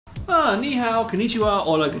Ni hao, konnichiwa,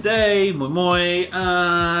 hola, good day, moi moi,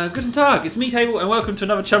 guten tag, it's me Table and welcome to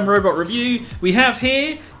another Chum Robot review. We have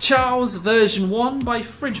here Charles version 1 by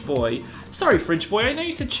Fridge Boy. Sorry Fridge Boy, I know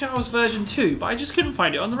you said Charles version 2, but I just couldn't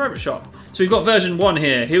find it on the Robot Shop. So we've got version 1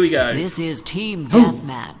 here we go. This is Team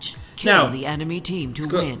Deathmatch. Kill Now, the enemy team to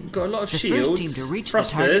win. Got a lot of the shields, first team to reach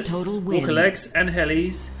thrusters, the target total wins. walker legs and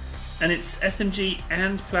helis, and it's SMG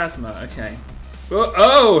and plasma, okay.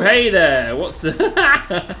 Oh, hey there, what's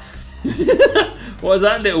the... What is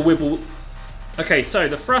that little wibble? Okay, so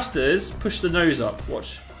the thrusters push the nose up.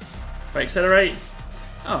 Watch. If I accelerate.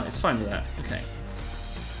 Oh, it's fine with that. Okay.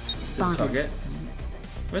 Target.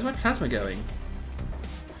 Where's my plasma going?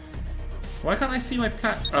 Why can't I see my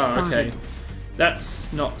Oh, okay.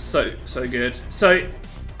 That's not so good. So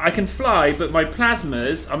I can fly, but my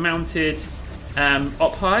plasmas are mounted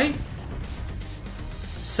up high.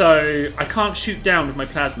 So I can't shoot down with my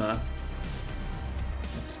plasma.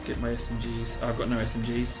 Get my SMGs. Oh, I've got no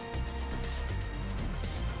SMGs.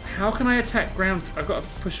 How can I attack ground? I've got to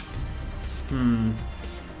push.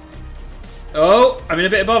 Oh, I'm in a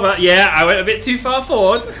bit of bother. Yeah, I went a bit too far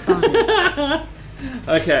forward.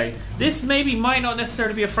 Okay, this maybe might not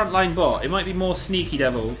necessarily be a frontline bot. It might be more sneaky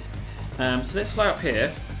devil. So let's fly up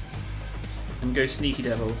here and go sneaky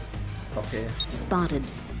devil up here. Spotted.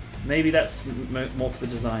 Maybe that's more for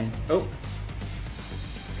the design. Oh.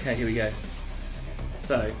 Okay, here we go.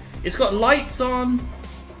 So, it's got lights on,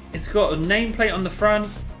 it's got a nameplate on the front.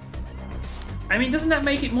 I mean, doesn't that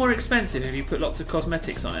make it more expensive if you put lots of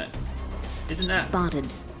cosmetics on it? Isn't that? Spotted.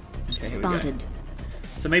 Okay, here Spotted. we go.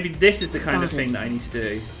 So maybe this is the kind of thing that I need to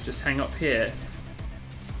do. Just hang up here.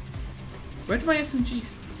 Where do my SMGs?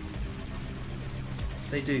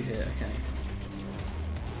 They do here, okay.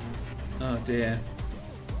 Oh dear.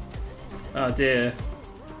 Oh dear.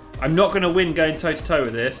 I'm not going to win going toe to toe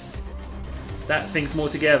with this. That thing's more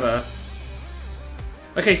together.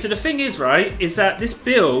 Okay, so the thing is, right, is that this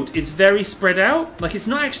build is very spread out. Like, it's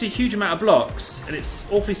not actually a huge amount of blocks, and it's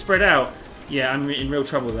awfully spread out. Yeah, I'm in real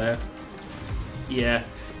trouble there. Yeah.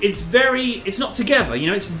 It's not together, you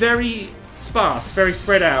know, it's very sparse, very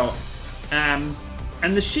spread out. And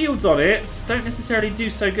the shields on it don't necessarily do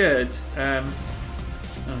so good. Oh,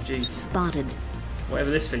 jeez. Spotted.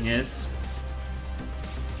 Whatever this thing is.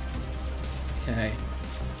 Okay.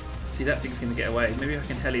 See, that thing's going to get away. Maybe I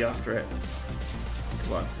can heli after it.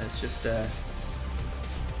 Come on, let's just...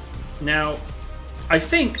 Now, I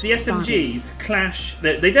think the SMGs clash...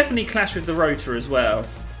 They definitely clash with the rotor as well.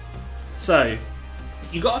 So,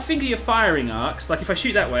 you've got to finger your firing arcs. Like, if I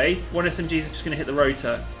shoot that way, one SMG is just going to hit the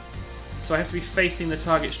rotor. So I have to be facing the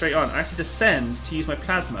target straight on. I have to descend to use my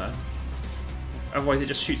plasma. Otherwise, it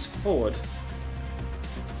just shoots forward.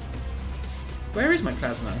 Where is my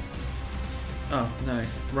plasma? Oh, no.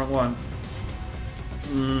 Wrong one.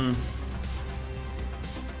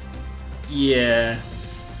 Yeah.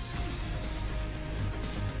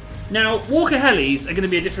 Now, Walker Helis are going to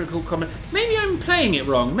be a difficult comment. Maybe I'm playing it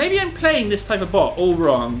wrong. Maybe I'm playing this type of bot all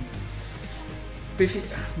wrong. But if you,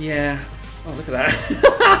 yeah. Oh, look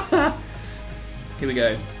at that. Here we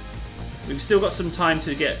go. We've still got some time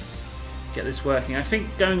to get this working. I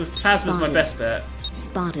think going with plasma is my best bet.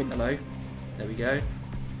 Spotted. Hello. There we go.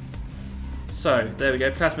 So, there we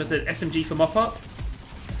go. Plasma said SMG for mop-up.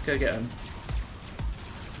 Let's go get them.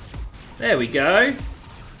 There we go.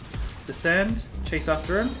 Descend. Chase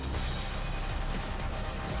after him.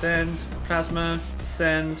 Descend. Plasma.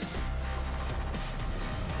 Descend.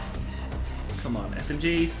 Come on,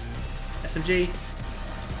 SMGs. SMG.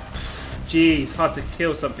 Jeez, hard to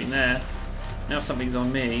kill something there. Now something's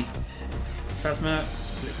on me. Plasma.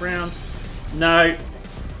 Flip round. No.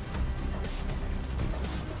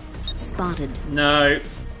 Spotted. No.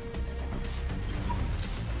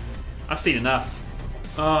 I've seen enough.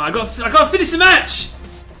 Oh, I got to finish the match.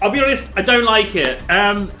 I'll be honest, I don't like it.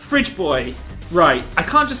 Fridge Boy. Right, I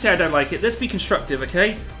can't just say I don't like it. Let's be constructive,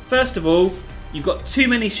 okay? First of all, you've got too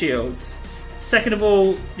many shields. Second of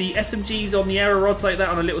all, the SMGs on the arrow rods like that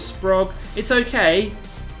on a little sprog. It's okay,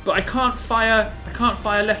 but I can't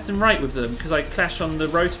fire left and right with them because I clash on the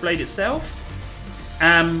rotor blade itself.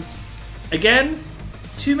 Again,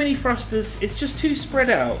 too many thrusters. It's just too spread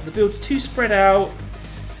out. The build's too spread out.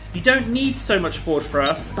 You don't need so much forward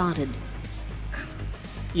thrust. Spotted.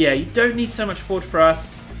 Yeah, you don't need so much forward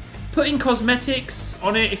thrust. Putting cosmetics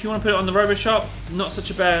on it, if you want to put it on the Robo Shop, not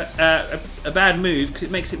such a bad move because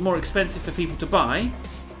it makes it more expensive for people to buy.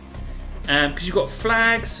 Because you've got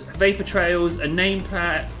flags, vapor trails, a name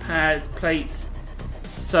plate,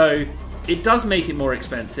 so it does make it more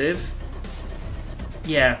expensive.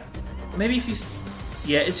 Yeah, maybe if you...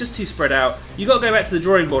 Yeah, it's just too spread out. You've got to go back to the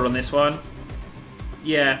drawing board on this one.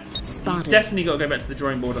 yeah, Spotted. you definitely got to go back to the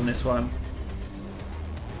drawing board on this one.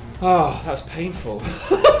 Oh, that was painful.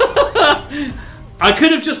 I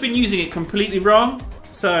could have just been using it completely wrong,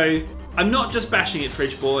 so I'm not just bashing it,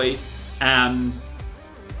 Fridge Boy.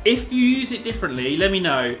 If you use it differently, let me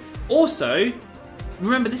know. Also,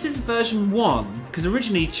 remember this is version 1, because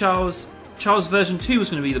originally Charles version 2 was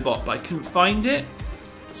going to be the bot, but I couldn't find it.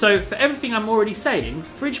 So for everything I'm already saying,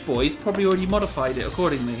 Fridge Boy's probably already modified it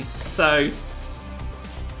accordingly. So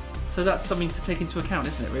that's something to take into account,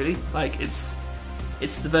 isn't it? Really, like it's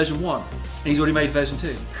the version 1, and he's already made version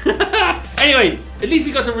 2. Anyway, at least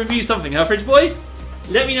we got to review something, huh, Fridge Boy?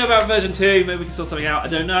 Let me know about version 2, maybe we can sort something out, I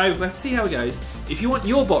don't know, we'll have to see how it goes. If you want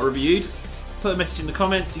your bot reviewed, put a message in the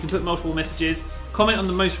comments, you can put multiple messages, comment on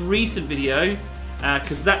the most recent video,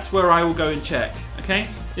 because that's where I will go and check, okay? In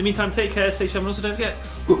the meantime, take care, stay chum, and also don't forget,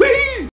 whee!